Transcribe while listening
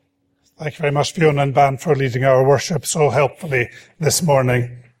Thank you very much, Fiona and Ban, for leading our worship so helpfully this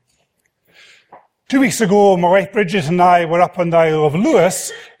morning. 2 weeks ago, my wife Bridget and I were up on the Isle of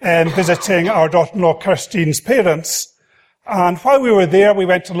Lewis visiting our daughter-in-law Kirstine's parents. And while we were there, we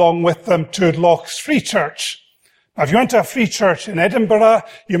went along with them to Loch's Free Church. Now, if you went to a free church in Edinburgh,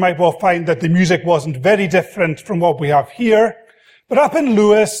 you might well find that the music wasn't very different from what we have here. But up in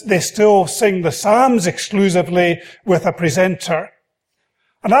Lewis, they still sing the Psalms exclusively with a presenter.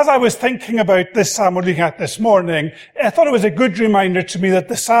 And as I was thinking about this psalm we're looking at this morning, I thought it was a good reminder to me that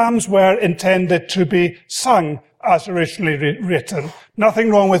the Psalms were intended to be sung as originally written.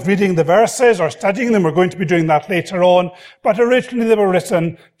 Nothing wrong with reading the verses or studying them. We're going to be doing that later on. But originally they were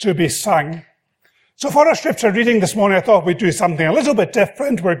written to be sung. So for our scripture reading this morning, I thought we'd do something a little bit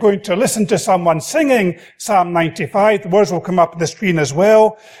different. We're going to listen to someone singing Psalm 95. The words will come up on the screen as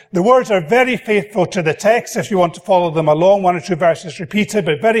well. The words are very faithful to the text. If you want to follow them along, 1 or 2 verses repeated,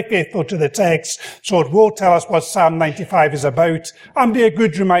 but very faithful to the text. So it will tell us what Psalm 95 is about and be a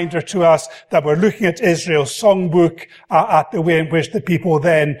good reminder to us that we're looking at Israel's songbook, at the way in which the people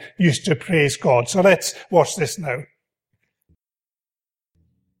then used to praise God. So let's watch this now.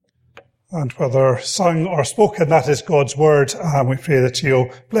 And whether sung or spoken, that is God's word. And we pray that He'll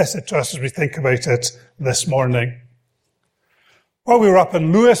bless it to us as we think about it this morning. While we were up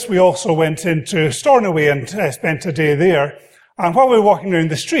in Lewis, we also went into Stornoway and spent a day there. And while we were walking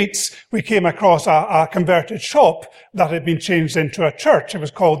around the streets, we came across a converted shop that had been changed into a church. It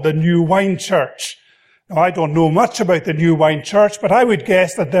was called the New Wine Church. Now, I don't know much about the New Wine Church, but I would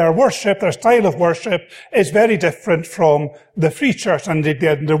guess that their worship, their style of worship, is very different from the Free Church. And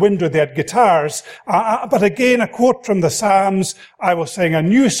in their window they had guitars. But again, a quote from the Psalms, I will sing a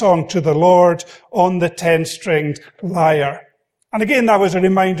new song to the Lord on the 10-stringed lyre. And again, that was a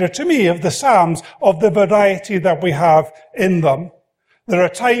reminder to me of the Psalms, of the variety that we have in them. There are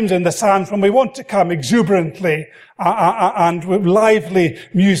times in the Psalms when we want to come exuberantly and with lively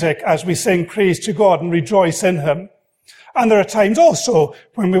music as we sing praise to God and rejoice in Him. And there are times also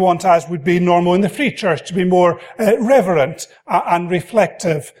when we want, as would be normal in the Free Church, to be more reverent and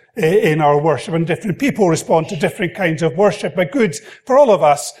reflective in our worship. And different people respond to different kinds of worship, but good for all of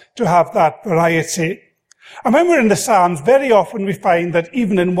us to have that variety. And when we're in the Psalms, very often we find that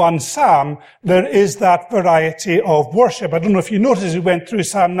even in one psalm, there is that variety of worship. I don't know if you noticed as we went through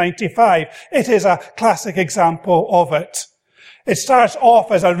Psalm 95, it is a classic example of it. It starts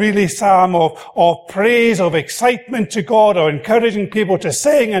off as a really psalm of praise, of excitement to God, or encouraging people to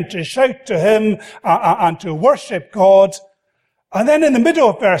sing and to shout to Him and to worship God. And then in the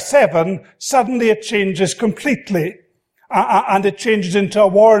middle of verse 7, suddenly it changes completely. And it changes into a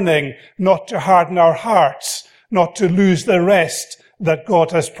warning not to harden our hearts, not to lose the rest that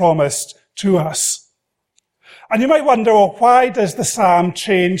God has promised to us. And you might wonder, well, why does the psalm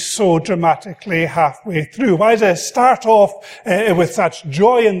change so dramatically halfway through? Why does it start off with such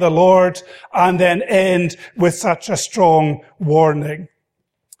joy in the Lord and then end with such a strong warning?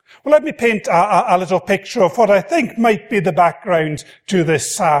 Well, let me paint a little picture of what I think might be the background to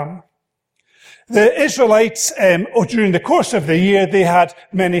this psalm. The Israelites, during the course of the year, they had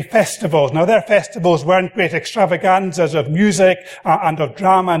many festivals. Now, their festivals weren't great extravaganzas of music and of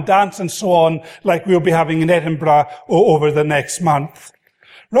drama and dance and so on, like we'll be having in Edinburgh over the next month.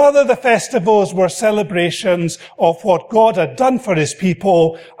 Rather, the festivals were celebrations of what God had done for His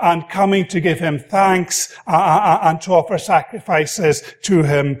people and coming to give Him thanks and to offer sacrifices to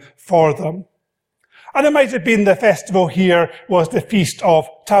Him for them. And it might have been the festival here was the Feast of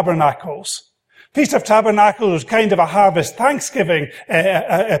Tabernacles. Feast of Tabernacles was kind of a harvest thanksgiving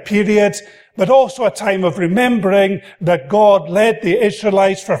period, but also a time of remembering that God led the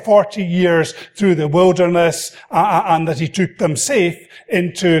Israelites for 40 years through the wilderness and that He took them safe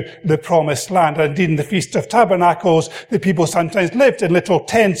into the promised land. And indeed, in the Feast of Tabernacles, the people sometimes lived in little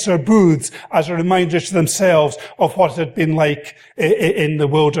tents or booths as a reminder to themselves of what it had been like in the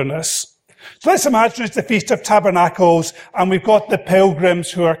wilderness. So let's imagine it's the Feast of Tabernacles and we've got the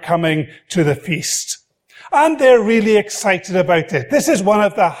pilgrims who are coming to the feast. And they're really excited about it. This is one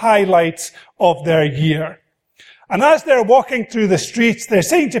of the highlights of their year. And as they're walking through the streets, they're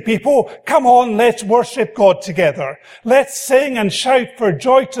saying to people, come on, let's worship God together. Let's sing and shout for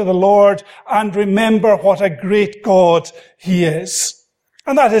joy to the Lord and remember what a great God He is.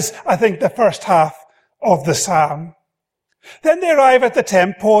 And that is, I think, the first half of the psalm. Then they arrive at the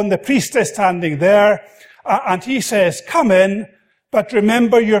temple and the priest is standing there and he says, come in, but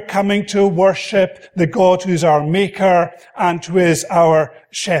remember you're coming to worship the God who's our maker and who is our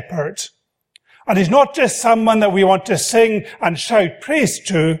shepherd. And He's not just someone that we want to sing and shout praise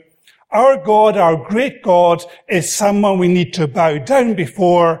to. Our God, our great God, is someone we need to bow down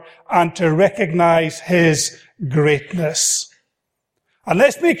before and to recognize his greatness. And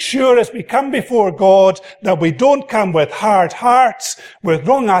let's make sure as we come before God that we don't come with hard hearts, with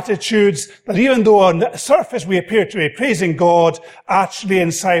wrong attitudes, that even though on the surface we appear to be praising God, actually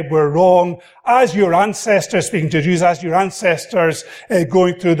inside we're wrong. As your ancestors, speaking to Jews, as your ancestors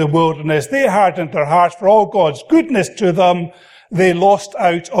going through the wilderness, they hardened their hearts for all God's goodness to them. They lost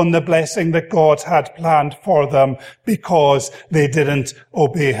out on the blessing that God had planned for them because they didn't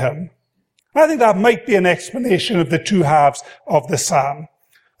obey him. I think that might be an explanation of the two halves of the psalm.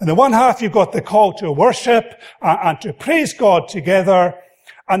 In the one half, you've got the call to worship and to praise God together.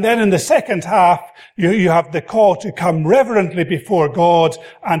 And then in the second half, you have the call to come reverently before God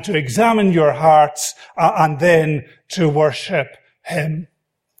and to examine your hearts and then to worship him.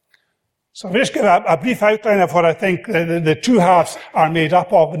 So I'll just give a brief outline of what I think the two halves are made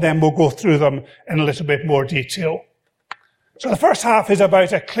up of, and then we'll go through them in a little bit more detail. So the first half is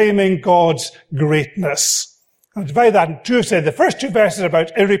about acclaiming God's greatness. I'll divide that in two. So the first two verses are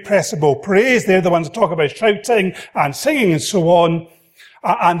about irrepressible praise. They're the ones that talk about shouting and singing and so on.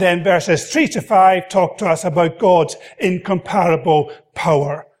 And then verses 3 to 5 talk to us about God's incomparable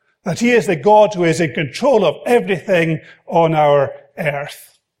power. That he is the God who is in control of everything on our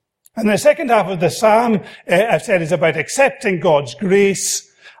earth. And the second half of the psalm, I've said, is about accepting God's grace.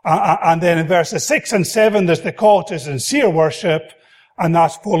 And then in verses 6 and 7, there's the call to sincere worship, and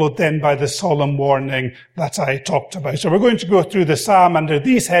that's followed then by the solemn warning that I talked about. So we're going to go through the psalm under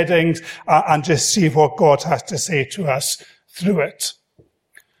these headings and just see what God has to say to us through it.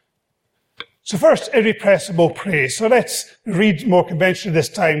 So first, irrepressible praise. So let's read more conventionally this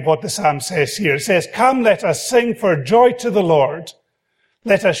time what the psalm says here. It says, "Come, let us sing for joy to the Lord.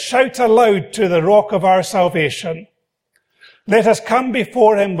 Let us shout aloud to the rock of our salvation. Let us come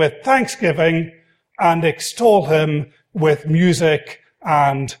before him with thanksgiving and extol him with music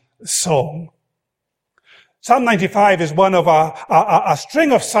and song." Psalm 95 is one of a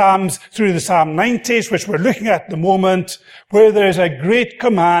string of psalms through the Psalm 90s, which we're looking at the moment, where there is a great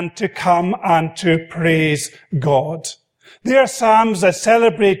command to come and to praise God. They are psalms that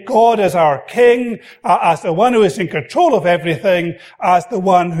celebrate God as our King, as the one who is in control of everything, as the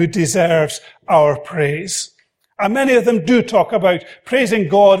one who deserves our praise. And many of them do talk about praising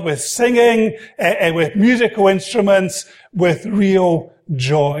God with singing, with musical instruments, with real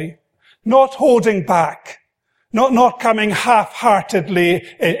joy. Not holding back. Not coming half-heartedly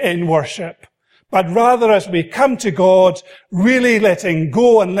in worship. But rather as we come to God, really letting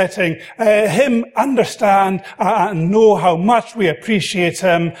go and letting him understand and know how much we appreciate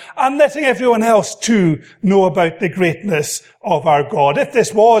him, and letting everyone else too know about the greatness of our God. If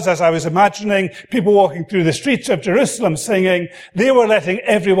this was, as I was imagining, people walking through the streets of Jerusalem singing, they were letting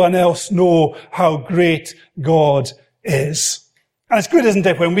everyone else know how great God is. And it's good, isn't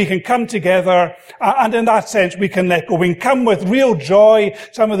it, when we can come together, and in that sense we can let go. We can come with real joy.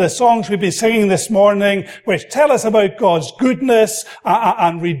 Some of the songs we've been singing this morning, which tell us about God's goodness,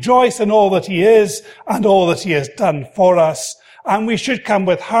 and rejoice in all that he is and all that he has done for us. And we should come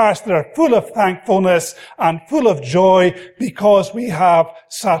with hearts that are full of thankfulness and full of joy because we have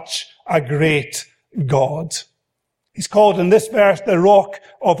such a great God. He's called in this verse the rock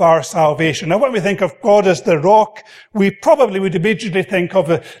of our salvation. Now, when we think of God as the rock, we probably would immediately think of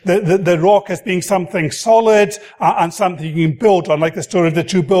the rock as being something solid and something you can build on, like the story of the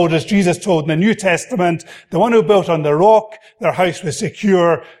two builders Jesus told in the New Testament. The one who built on the rock, their house was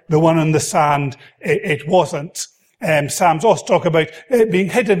secure. The one on the sand, it wasn't. Psalms also talk about being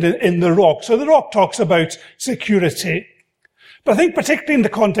hidden in the rock. So the rock talks about security. But I think particularly in the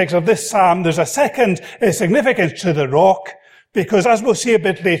context of this psalm, there's a second significance to the rock, because as we'll see a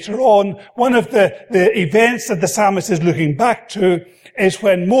bit later on, one of the events that the psalmist is looking back to is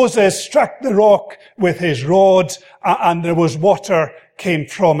when Moses struck the rock with his rod and there was water came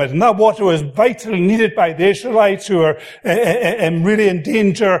from it. And that water was vitally needed by the Israelites, who were really in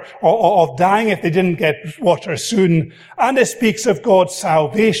danger of dying if they didn't get water soon. And it speaks of God's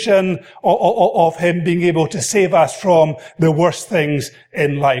salvation, of him being able to save us from the worst things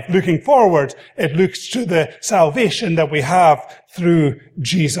in life. Looking forward, it looks to the salvation that we have through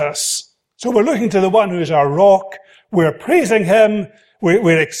Jesus. So we're looking to the one who is our rock. We're praising him.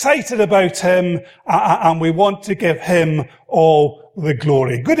 We're excited about him, and we want to give him all the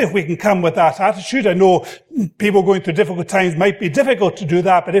glory. Good if we can come with that attitude. I know people going through difficult times might be difficult to do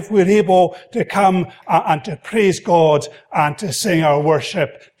that, but if we're able to come and to praise God and to sing our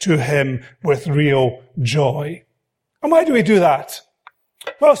worship to him with real joy. And why do we do that?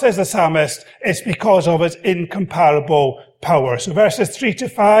 Well, says the psalmist, it's because of his incomparable power. So verses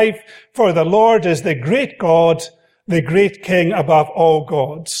 3-5, for the Lord is the great God, the great King above all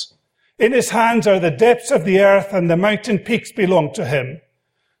gods. In his hands are the depths of the earth, and the mountain peaks belong to him.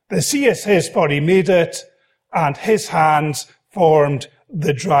 The sea is his, for he made it, and his hands formed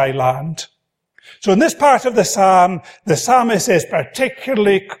the dry land. So in this part of the psalm, the psalmist is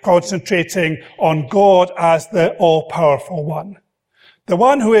particularly concentrating on God as the all-powerful one. The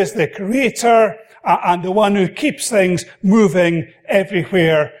one who is the creator and the one who keeps things moving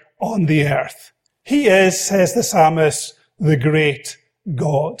everywhere on the earth. He is, says the psalmist, the great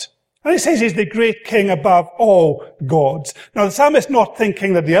God. And he says he's the great king above all gods. Now, the psalmist is not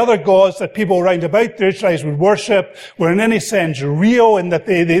thinking that the other gods that people round about the Israelites would worship were in any sense real in that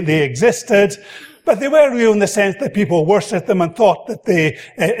they existed, but they were real in the sense that people worshipped them and thought that they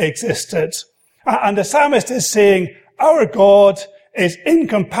existed. And the psalmist is saying, our God is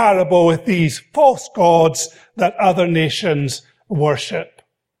incomparable with these false gods that other nations worship.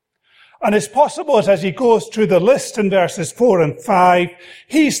 And it's possible as he goes through the list in verses 4 and 5,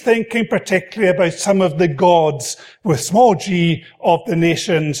 he's thinking particularly about some of the gods with small g of the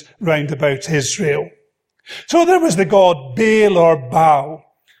nations round about Israel. So there was the god Baal or Baal.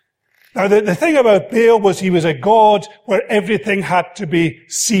 Now the thing about Baal was he was a god where everything had to be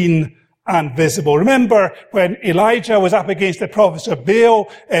seen and visible. Remember when Elijah was up against the prophets of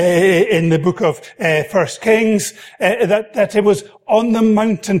Baal in the book of 1 Kings, that it was on the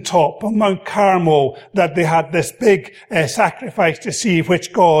mountaintop, on Mount Carmel, that they had this big sacrifice to see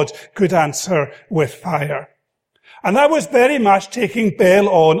which God could answer with fire. And that was very much taking Baal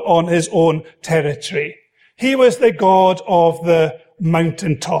on his own territory. He was the God of the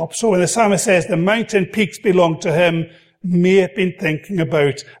mountaintop. So when the psalmist says the mountain peaks belong to him, may have been thinking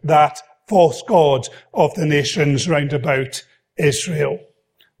about that false god of the nations round about Israel.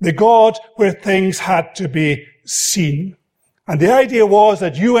 The God where things had to be seen. And the idea was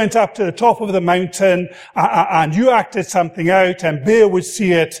that you went up to the top of the mountain and you acted something out and Baal would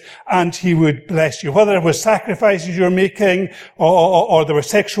see it and he would bless you. Whether it was sacrifices you were making or there were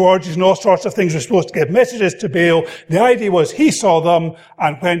sexual orgies and all sorts of things, you were supposed to give messages to Baal. The idea was he saw them,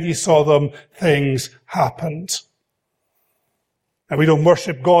 and when he saw them, things happened. And we don't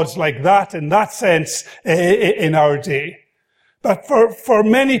worship gods like that in that sense in our day. But for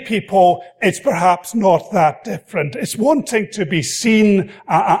many people, it's perhaps not that different. It's wanting to be seen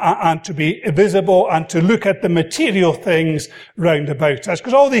and to be visible and to look at the material things round about us.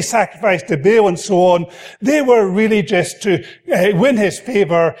 Because all these sacrifices to Baal and so on, they were really just to win his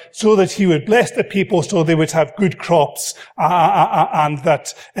favour so that he would bless the people so they would have good crops and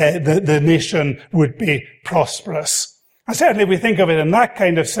that the nation would be prosperous. And certainly we think of it in that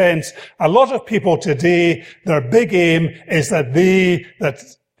kind of sense. A lot of people today, their big aim is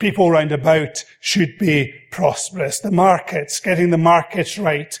that people round about should be prosperous. The markets, getting the markets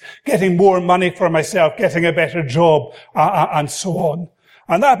right, getting more money for myself, getting a better job, and so on.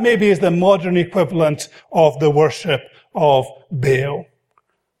 And that maybe is the modern equivalent of the worship of Baal.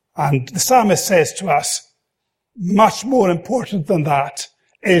 And the psalmist says to us, much more important than that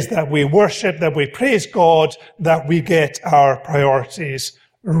is that we worship, that we praise God, that we get our priorities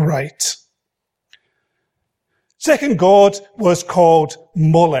right. Second god was called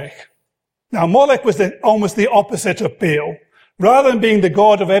Molech. Now Molech was almost the opposite of Baal. Rather than being the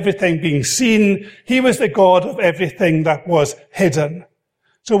god of everything being seen, he was the god of everything that was hidden.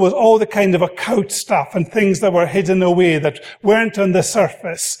 So it was all the kind of occult stuff and things that were hidden away that weren't on the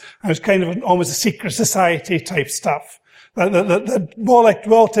surface. It was kind of almost a secret society type stuff. That Molech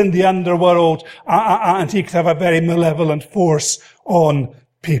dwelt in the underworld and he could have a very malevolent force on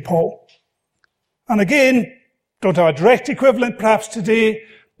people. And again, don't have a direct equivalent perhaps today,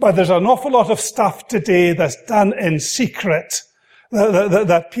 but there's an awful lot of stuff today that's done in secret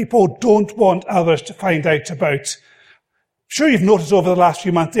that people don't want others to find out about. Sure, you've noticed over the last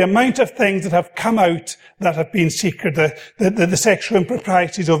few months the amount of things that have come out that have been secret, the sexual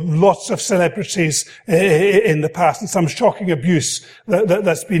improprieties of lots of celebrities in the past, and some shocking abuse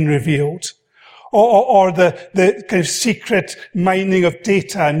that's been revealed. Or the kind of secret mining of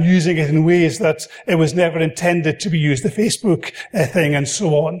data and using it in ways that it was never intended to be used, the Facebook thing and so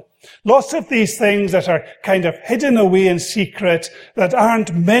on. Lots of these things that are kind of hidden away in secret, that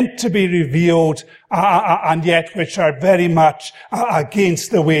aren't meant to be revealed, and yet which are very much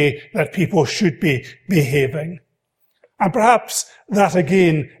against the way that people should be behaving. And perhaps that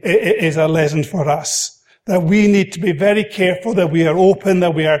again is a lesson for us. that we need to be very careful that we are open,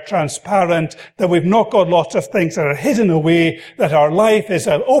 that we are transparent, that we've not got lots of things that are hidden away, that our life is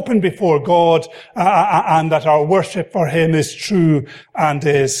open before God, and that our worship for him is true and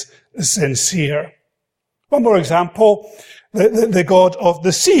is sincere. One more example. The god of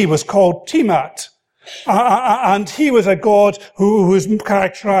the sea was called Tiamat. And he was a god who was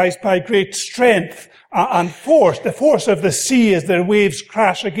characterized by great strength and force. The force of the sea as the waves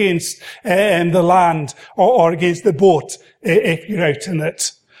crash against the land or against the boat if you're out in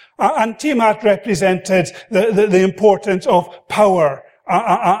it. And Tiamat represented the importance of power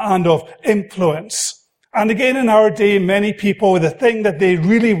and of influence. And again, in our day, many people, the thing that they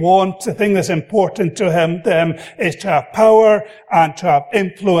really want, the thing that's important to them is to have power and to have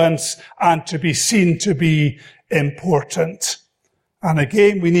influence and to be seen to be important. And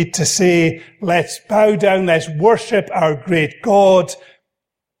again, we need to say, let's bow down, let's worship our great God.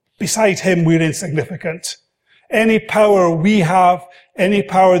 Beside him, we're insignificant. Any power we have, any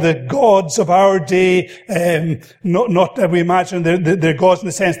power the gods of our day, not that we imagine they're gods in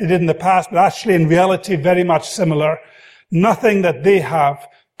the sense they did in the past, but actually in reality very much similar. Nothing that they have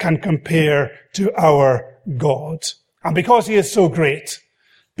can compare to our God. And because he is so great,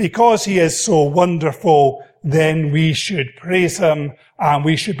 because he is so wonderful, then we should praise him and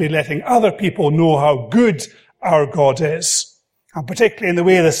we should be letting other people know how good our God is. And particularly in the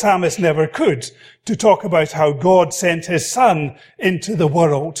way the psalmist never could, to talk about how God sent his son into the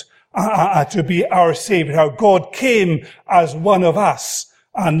world to be our Savior, how God came as one of us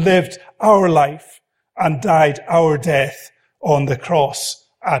and lived our life and died our death on the cross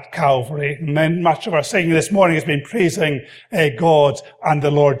at Calvary. And much of our singing this morning has been praising God and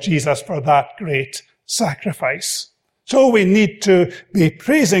the Lord Jesus for that great sacrifice. So we need to be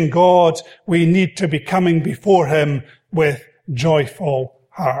praising God. We need to be coming before him with joyful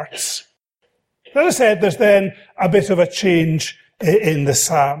hearts. As I said, there's then a bit of a change in the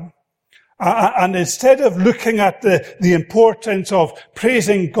psalm. And instead of looking at the importance of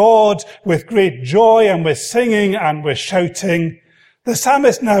praising God with great joy and with singing and with shouting, the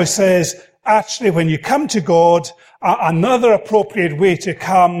psalmist now says, actually, when you come to God, another appropriate way to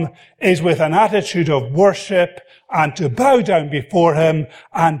come is with an attitude of worship and to bow down before him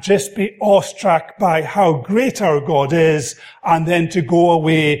and just be awestruck by how great our God is, and then to go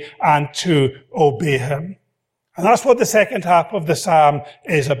away and to obey him. And that's what the second half of the psalm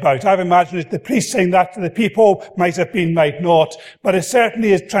is about. I've imagined the priest saying that to the people, might have been, might not, but it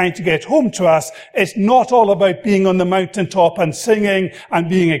certainly is trying to get home to us. It's not all about being on the mountaintop and singing and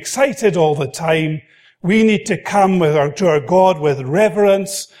being excited all the time. We need to come to our God with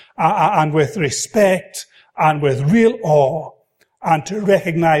reverence and with respect and with real awe, and to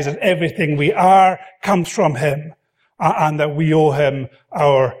recognize that everything we are comes from him and that we owe him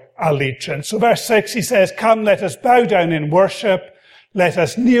our allegiance. So verse 6, he says, come, let us bow down in worship. Let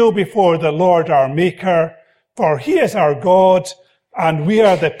us kneel before the Lord our Maker, for he is our God, and we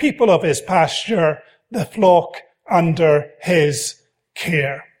are the people of his pasture, the flock under his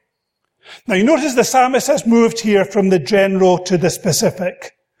care. Now you notice the psalmist has moved here from the general to the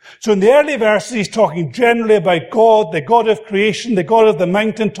specific. So in the early verses, he's talking generally about God, the God of creation, the God of the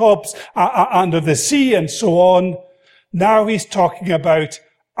mountaintops and of the sea and so on. Now he's talking about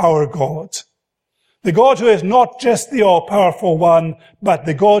our God. The God who is not just the all-powerful one, but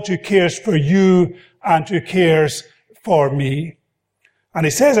the God who cares for you and who cares for me. And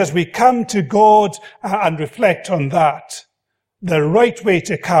he says, as we come to God and reflect on that, the right way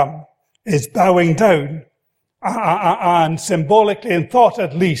to come is bowing down and symbolically, in thought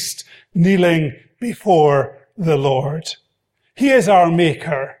at least, kneeling before the Lord. He is our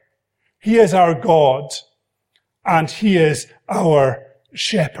Maker. He is our God. And he is our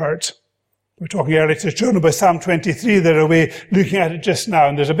shepherd. We were talking earlier to children about Psalm 23 there, we're looking at it just now,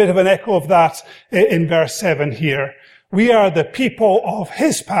 and there's a bit of an echo of that in verse 7 here. We are the people of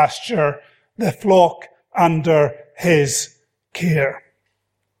his pasture, the flock under his care.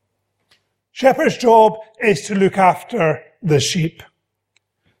 Shepherd's job is to look after the sheep.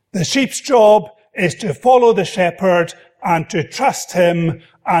 The sheep's job is to follow the shepherd and to trust him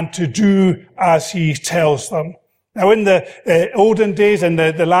and to do as he tells them. Now, in the olden days, in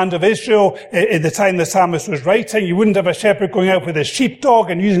the land of Israel, in the time the psalmist was writing, you wouldn't have a shepherd going out with a sheepdog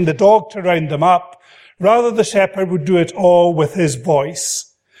and using the dog to round them up. Rather, the shepherd would do it all with his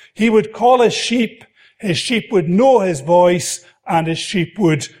voice. He would call his sheep would know his voice, and his sheep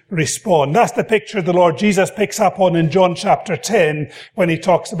would respond. That's the picture the Lord Jesus picks up on in John chapter 10 when he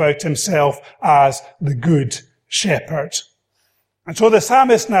talks about himself as the good shepherd. And so the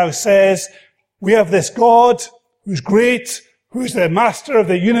psalmist now says, we have this God who's great, who's the master of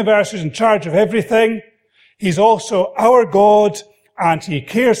the universe, who's in charge of everything. He's also our God, and he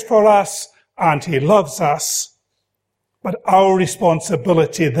cares for us, and he loves us. But our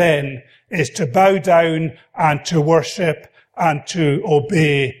responsibility then is to bow down and to worship and to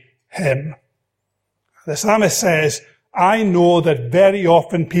obey him. The psalmist says, I know that very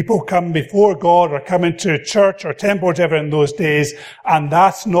often people come before God or come into church or temple, whatever in those days, and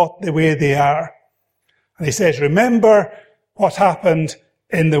that's not the way they are. And he says, remember what happened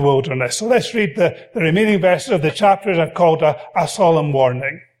in the wilderness. So let's read the remaining verses of the chapter I've called a solemn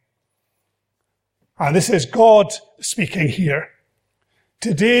warning. And this is God speaking here.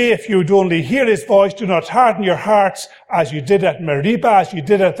 Today, if you would only hear his voice, do not harden your hearts as you did at Meribah, as you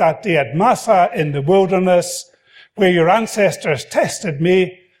did at that day at Massah in the wilderness, where your ancestors tested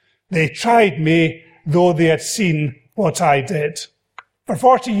me. They tried me, though they had seen what I did. For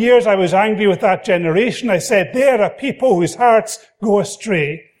 40 years I was angry with that generation. I said, they are a people whose hearts go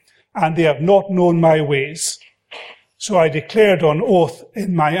astray, and they have not known my ways. So I declared on oath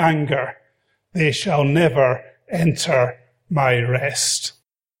in my anger, they shall never enter my rest.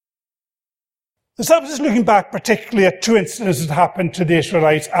 The psalmist is looking back particularly at two incidents that happened to the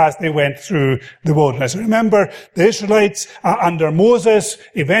Israelites as they went through the wilderness. Remember, the Israelites under Moses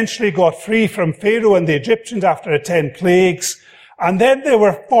eventually got free from Pharaoh and the Egyptians after the 10 plagues. And then they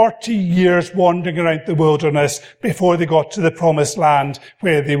were 40 years wandering around the wilderness before they got to the promised land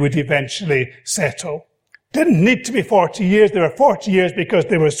where they would eventually settle. Didn't need to be 40 years. They were 40 years because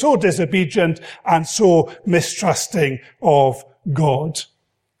they were so disobedient and so mistrusting of God.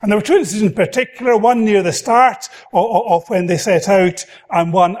 And there were two instances in particular, one near the start of when they set out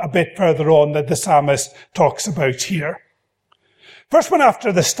and one a bit further on that the psalmist talks about here. First one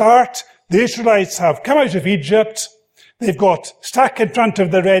after the start, the Israelites have come out of Egypt. They've got stuck in front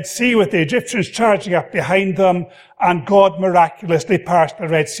of the Red Sea with the Egyptians charging up behind them, and God miraculously parts the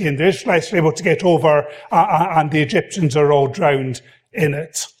Red Sea, and the Israelites are able to get over, and the Egyptians are all drowned in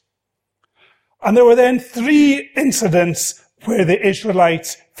it. And there were then 3 incidents where the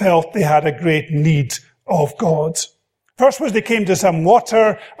Israelites felt they had a great need of God. First was they came to some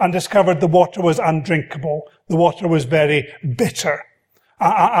water and discovered the water was undrinkable. The water was very bitter.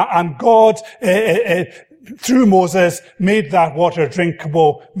 And God, through Moses, made that water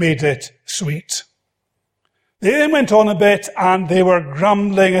drinkable, made it sweet. They then went on a bit and they were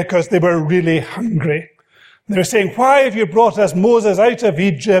grumbling because they were really hungry. They were saying, why have you brought us, Moses, out of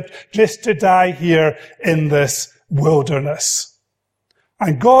Egypt just to die here in this wilderness?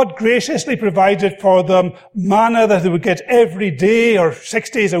 And God graciously provided for them manna that they would get every day or 6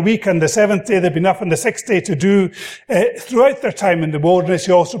 days a week, and the 7th day there'd be enough on the 6th day to do. Throughout their time in the wilderness,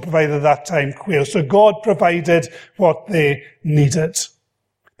 he also provided that time quail. So God provided what they needed.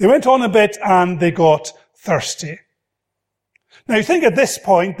 They went on a bit and they got thirsty. Now you think at this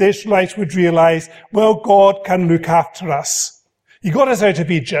point the Israelites would realize, well, God can look after us. He got us out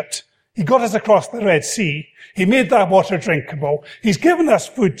of Egypt. He got us across the Red Sea. He made that water drinkable. He's given us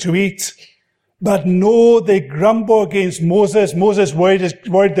food to eat. But no, they grumble against Moses. Moses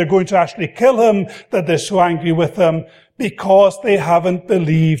worried they're going to actually kill him, that they're so angry with him, because they haven't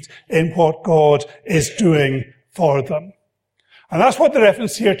believed in what God is doing for them. And that's what the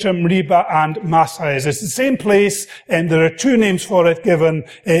reference here to Meribah and Massah is. It's the same place, and there are 2 names for it given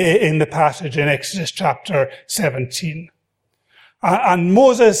in the passage in Exodus chapter 17. And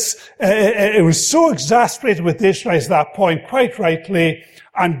Moses was so exasperated with the Israelites at that point, quite rightly,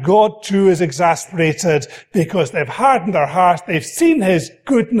 and God too is exasperated because they've hardened their hearts, they've seen his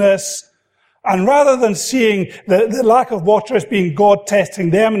goodness, and rather than seeing the lack of water as being God testing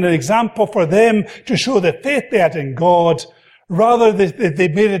them and an example for them to show the faith they had in God, rather they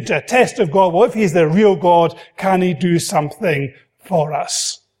made it a test of God. Well, if he's the real God, can he do something for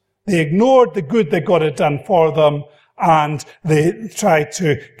us? They ignored the good that God had done for them, and they tried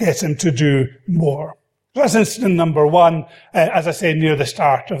to get him to do more. That's incident number 1, as I say, near the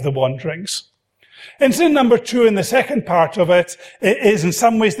start of the wanderings. Incident number 2, in the second part of it, is in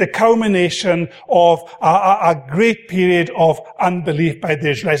some ways the culmination of a great period of unbelief by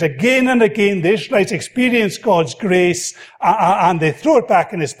the Israelites. Again and again, the Israelites experience God's grace, and they throw it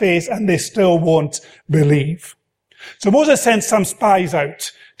back in his face, and they still won't believe. So Moses sent some spies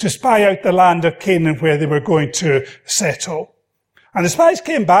out to spy out the land of Canaan where they were going to settle. And the spies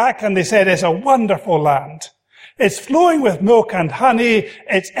came back and they said, it's a wonderful land. It's flowing with milk and honey.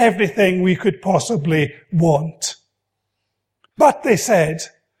 It's everything we could possibly want. But they said,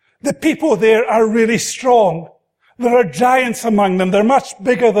 the people there are really strong. There are giants among them. They're much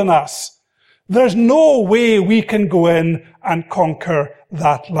bigger than us. There's no way we can go in and conquer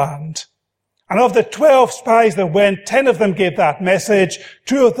that land. And of the 12 spies that went, 10 of them gave that message.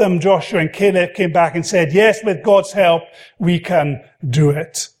 2 of them, Joshua and Caleb, came back and said, yes, with God's help, we can do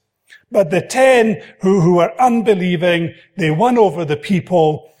it. But the 10 who were unbelieving, they won over the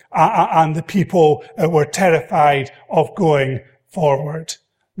people, and the people were terrified of going forward.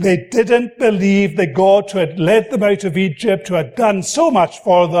 They didn't believe that God, who had led them out of Egypt, who had done so much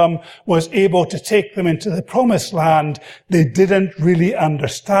for them, was able to take them into the promised land. They didn't really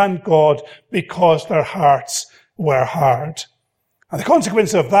understand God because their hearts were hard. And the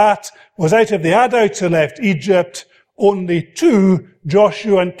consequence of that was, out of the adults who left Egypt, only 2,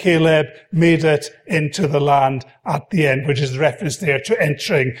 Joshua and Caleb, made it into the land at the end, which is the reference there to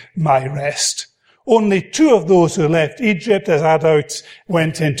entering my rest. Only 2 of those who left Egypt as adults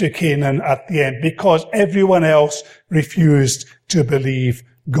went into Canaan at the end, because everyone else refused to believe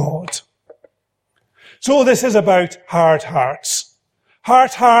God. So this is about hard hearts.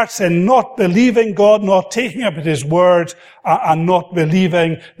 Hard hearts in not believing God, not taking up at his word, and not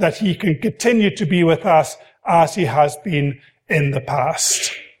believing that he can continue to be with us as he has been in the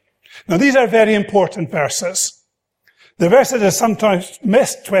past. Now, these are very important verses. The verses are sometimes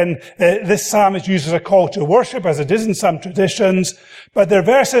missed when this psalm is used as a call to worship, as it is in some traditions. But they're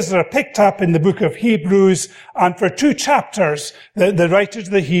verses that are picked up in the book of Hebrews. And for 2 chapters, the writer to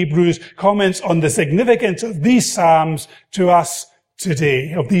the Hebrews comments on the significance of these psalms to us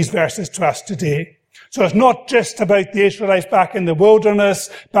today, of these verses to us today. So it's not just about the Israelites back in the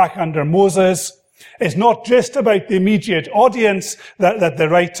wilderness, back under Moses. It's not just about the immediate audience that the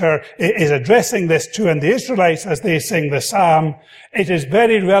writer is addressing this to, and the Israelites as they sing the psalm. It is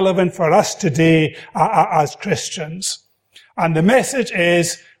very relevant for us today as Christians. And the message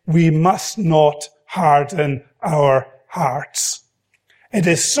is, we must not harden our hearts. It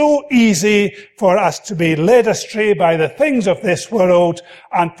is so easy for us to be led astray by the things of this world,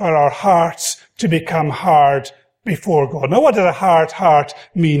 and for our hearts to become hard before God. Now, what does a hard heart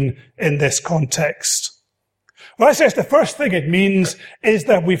mean in this context? Well, I says the first thing it means is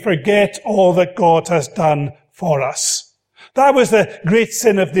that we forget all that God has done for us. That was the great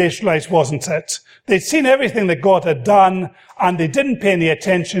sin of the Israelites, wasn't it? They'd seen everything that God had done, and they didn't pay any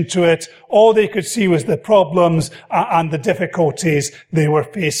attention to it. All they could see was the problems and the difficulties they were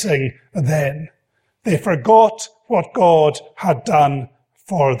facing then. They forgot what God had done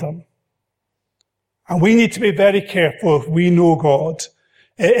for them. And we need to be very careful, if we know God,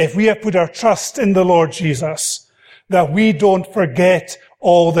 if we have put our trust in the Lord Jesus, that we don't forget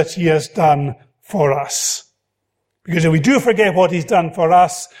all that he has done for us. Because if we do forget what he's done for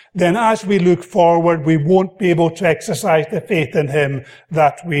us, then as we look forward, we won't be able to exercise the faith in him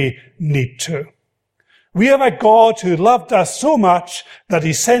that we need to. We have a God who loved us so much that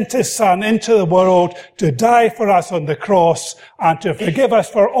he sent his Son into the world to die for us on the cross, and to forgive us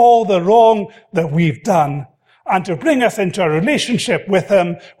for all the wrong that we've done, and to bring us into a relationship with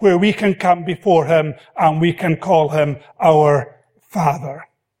him where we can come before him and we can call him our Father.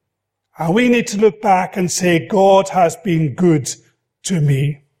 And we need to look back and say, God has been good to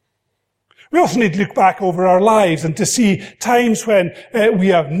me. We also need to look back over our lives and to see times when we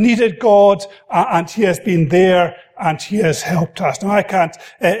have needed God, and he has been there and he has helped us. Now, I can't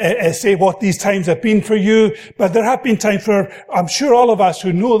say what these times have been for you, but there have been times for, I'm sure, all of us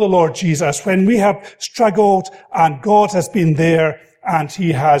who know the Lord Jesus, when we have struggled and God has been there and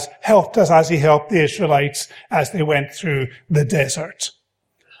he has helped us as he helped the Israelites as they went through the desert.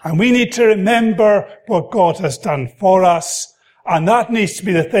 And we need to remember what God has done for us. And that needs to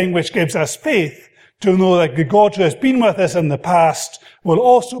be the thing which gives us faith, to know that the God who has been with us in the past will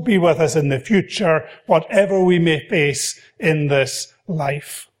also be with us in the future, whatever we may face in this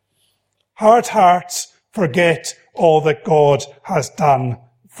life. Hard hearts forget all that God has done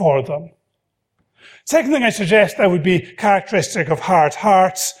for them. Second thing I suggest that would be characteristic of hard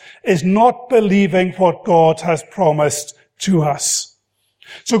hearts is not believing what God has promised to us.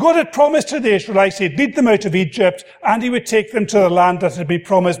 So God had promised to the Israelites he'd lead them out of Egypt, and he would take them to the land that had been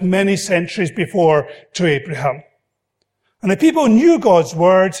promised many centuries before to Abraham. And the people knew God's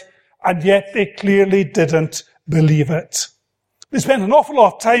word, and yet they clearly didn't believe it. They spent an awful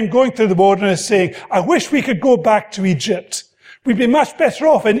lot of time going through the wilderness saying, I wish we could go back to Egypt. We'd be much better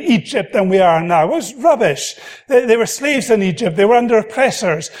off in Egypt than we are now. It was rubbish. They were slaves in Egypt. They were under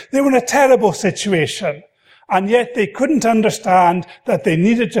oppressors. They were in a terrible situation. And yet they couldn't understand that they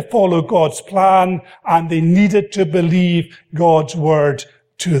needed to follow God's plan, and they needed to believe God's word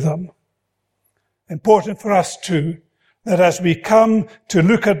to them. Important for us too, that as we come to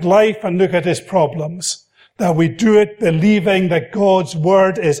look at life and look at his problems, that we do it believing that God's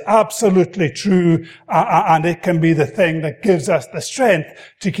word is absolutely true, and it can be the thing that gives us the strength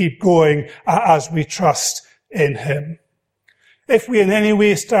to keep going as we trust in him. If we in any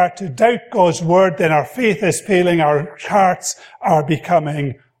way start to doubt God's word, then our faith is failing, our hearts are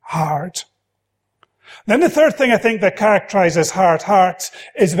becoming hard. Then the third thing I think that characterizes hard hearts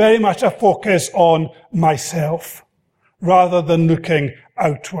is very much a focus on myself, rather than looking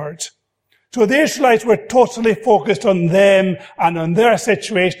outward. So the Israelites were totally focused on them and on their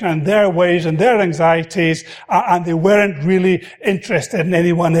situation and their ways and their anxieties, and they weren't really interested in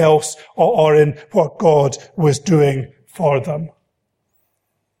anyone else or in what God was doing for them.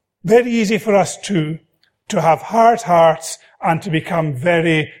 Very easy for us too to have hard hearts and to become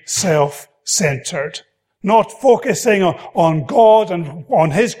very self-centered, not focusing on God and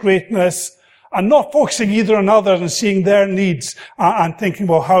on his greatness, and not focusing either on others and seeing their needs and thinking,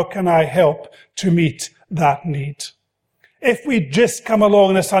 well, how can I help to meet that need? If we just come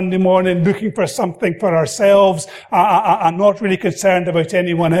along on a Sunday morning looking for something for ourselves and not really concerned about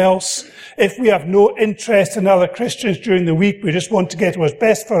anyone else, if we have no interest in other Christians during the week, we just want to get what's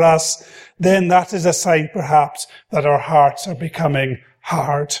best for us, then that is a sign perhaps that our hearts are becoming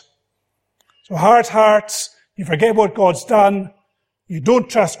hard. So hard hearts, you forget what God's done, you don't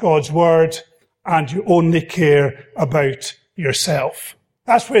trust God's word, and you only care about yourself.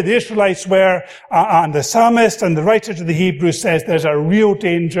 That's where the Israelites were, and the psalmist and the writer to the Hebrews says there's a real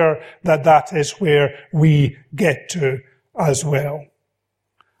danger that that is where we get to as well.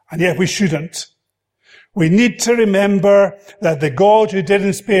 And yet we shouldn't. We need to remember that the God who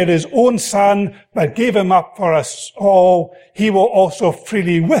didn't spare his own son, but gave him up for us all, he will also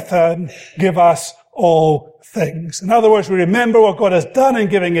freely with him give us all things. In other words, we remember what God has done in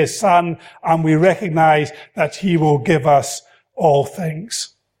giving his son, and we recognize that he will give us all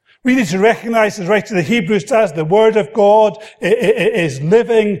things. We need to recognize, as writer of the Hebrews does, the word of God is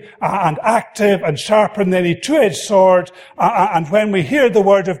living and active and sharper than any two-edged sword. And when we hear the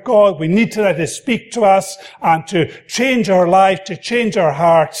word of God, we need to let it speak to us and to change our life, to change our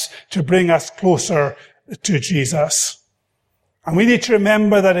hearts, to bring us closer to Jesus. And we need to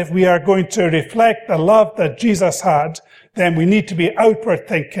remember that if we are going to reflect the love that Jesus had, then we need to be outward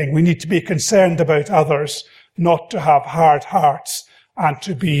thinking. We need to be concerned about others, not to have hard hearts and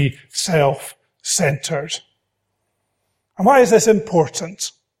to be self-centered. And why is this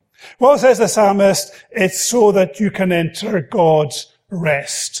important? Well, says the psalmist, it's so that you can enter God's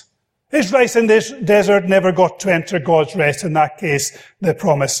rest. Israelites in this desert never got to enter God's rest, in that case, the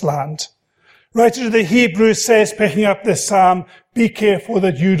promised land. Writer of the Hebrews says, picking up this psalm, be careful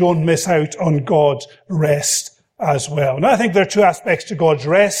that you don't miss out on God's rest as well. Now, I think there are two aspects to God's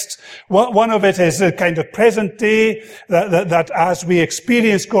rest. One of it is a kind of present day, that as we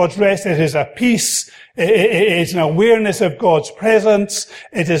experience God's rest, it is a peace, it is an awareness of God's presence,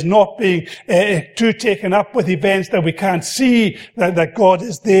 it is not being too taken up with events that we can't see, that God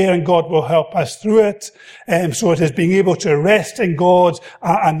is there and God will help us through it. So it is being able to rest in God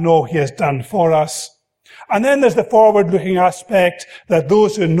and know he has done for us. And then there's the forward-looking aspect that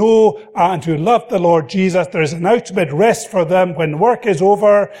those who know and who love the Lord Jesus, there is an ultimate rest for them when work is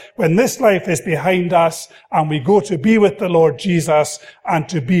over, when this life is behind us, and we go to be with the Lord Jesus and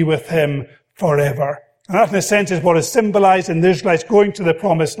to be with him forever. And that, in a sense, is what is symbolized in the Israelites going to the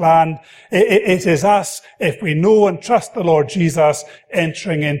promised land. It is us, if we know and trust the Lord Jesus,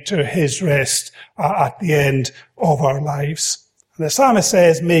 entering into his rest at the end of our lives. And the psalmist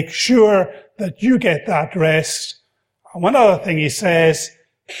says, make sure that you get that rest. And one other thing he says,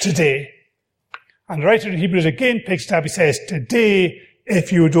 today. And the writer of Hebrews again picks it up. He says, today,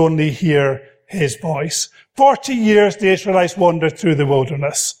 if you would only hear his voice. 40 years the Israelites wandered through the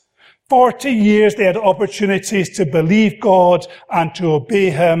wilderness. 40 years they had opportunities to believe God and to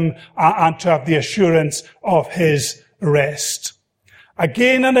obey him and to have the assurance of his rest.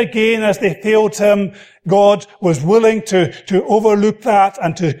 Again and again, as they failed him, God was willing to overlook that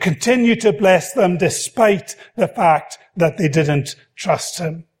and to continue to bless them despite the fact that they didn't trust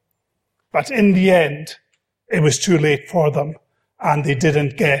him. But in the end, it was too late for them, and they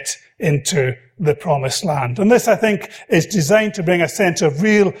didn't get into the promised land. And this, I think, is designed to bring a sense of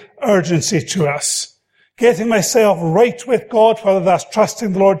real urgency to us. Getting myself right with God, whether that's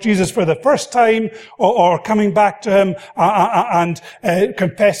trusting the Lord Jesus for the first time or coming back to him and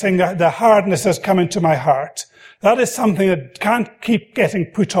confessing the hardness that's come into my heart. That is something that can't keep getting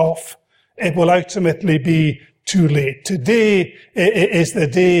put off. It will ultimately be too late. Today is the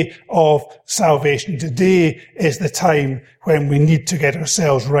day of salvation. Today is the time when we need to get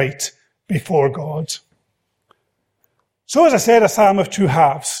ourselves right before God. So, as I said, a psalm of two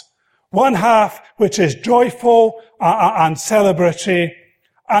halves. One half which is joyful and celebratory,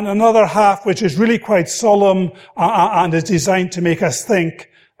 and another half which is really quite solemn and is designed to make us think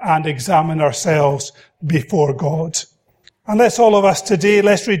and examine ourselves before God. And let's all of us today,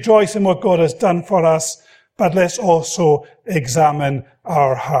 let's rejoice in what God has done for us, but let's also examine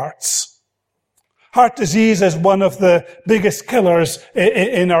our hearts. Heart disease is one of the biggest killers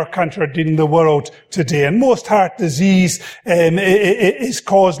in our country and in the world today. And most heart disease is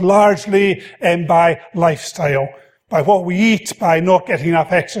caused largely by lifestyle, by what we eat, by not getting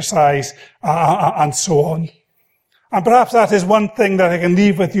enough exercise, and so on. And perhaps that is one thing that I can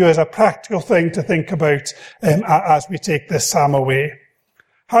leave with you as a practical thing to think about as we take this psalm away.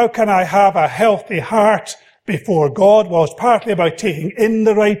 How can I have a healthy heart before God? Well, it's partly about taking in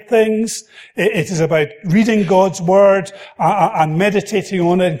the right things. It is about reading God's word and meditating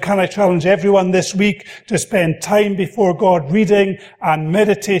on it. And can I challenge everyone this week to spend time before God reading and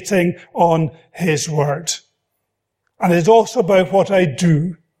meditating on his word? And it's also about what I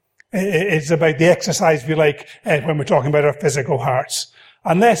do. It's about the exercise, if you like, when we're talking about our physical hearts.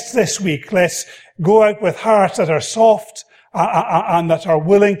 And this week, let's go out with hearts that are soft and that are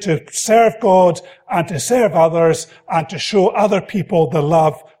willing to serve God and to serve others and to show other people the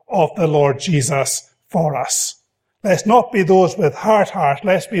love of the Lord Jesus for us. Let's not be those with hard heart.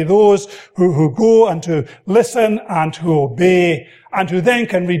 Let's be those who go and to listen and who obey and who then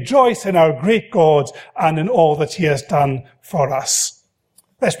can rejoice in our great God and in all that he has done for us.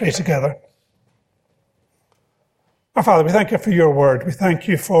 Let's pray together. Our Father, we thank you for your word. We thank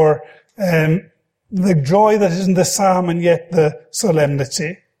you for the joy that is in the psalm and yet the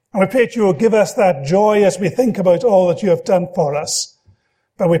solemnity. And we pray that you will give us that joy as we think about all that you have done for us.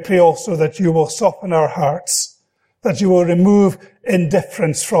 But we pray also that you will soften our hearts, that you will remove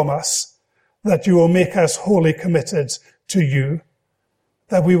indifference from us, that you will make us wholly committed to you,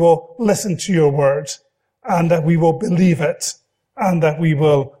 that we will listen to your word and that we will believe it and that we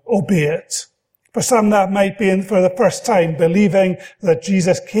will obey it. For some, that might be for the first time, believing that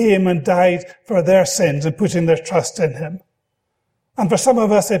Jesus came and died for their sins and putting their trust in him. And for some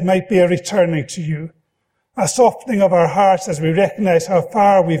of us, it might be a returning to you, a softening of our hearts as we recognize how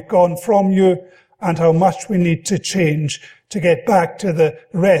far we've gone from you and how much we need to change to get back to the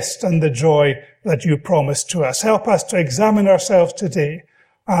rest and the joy that you promised to us. Help us to examine ourselves today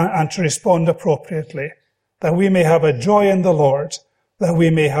and to respond appropriately, that we may have a joy in the Lord, that we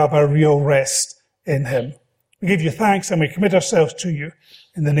may have a real rest in him. We give you thanks and we commit ourselves to you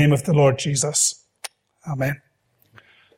in the name of the Lord Jesus. Amen.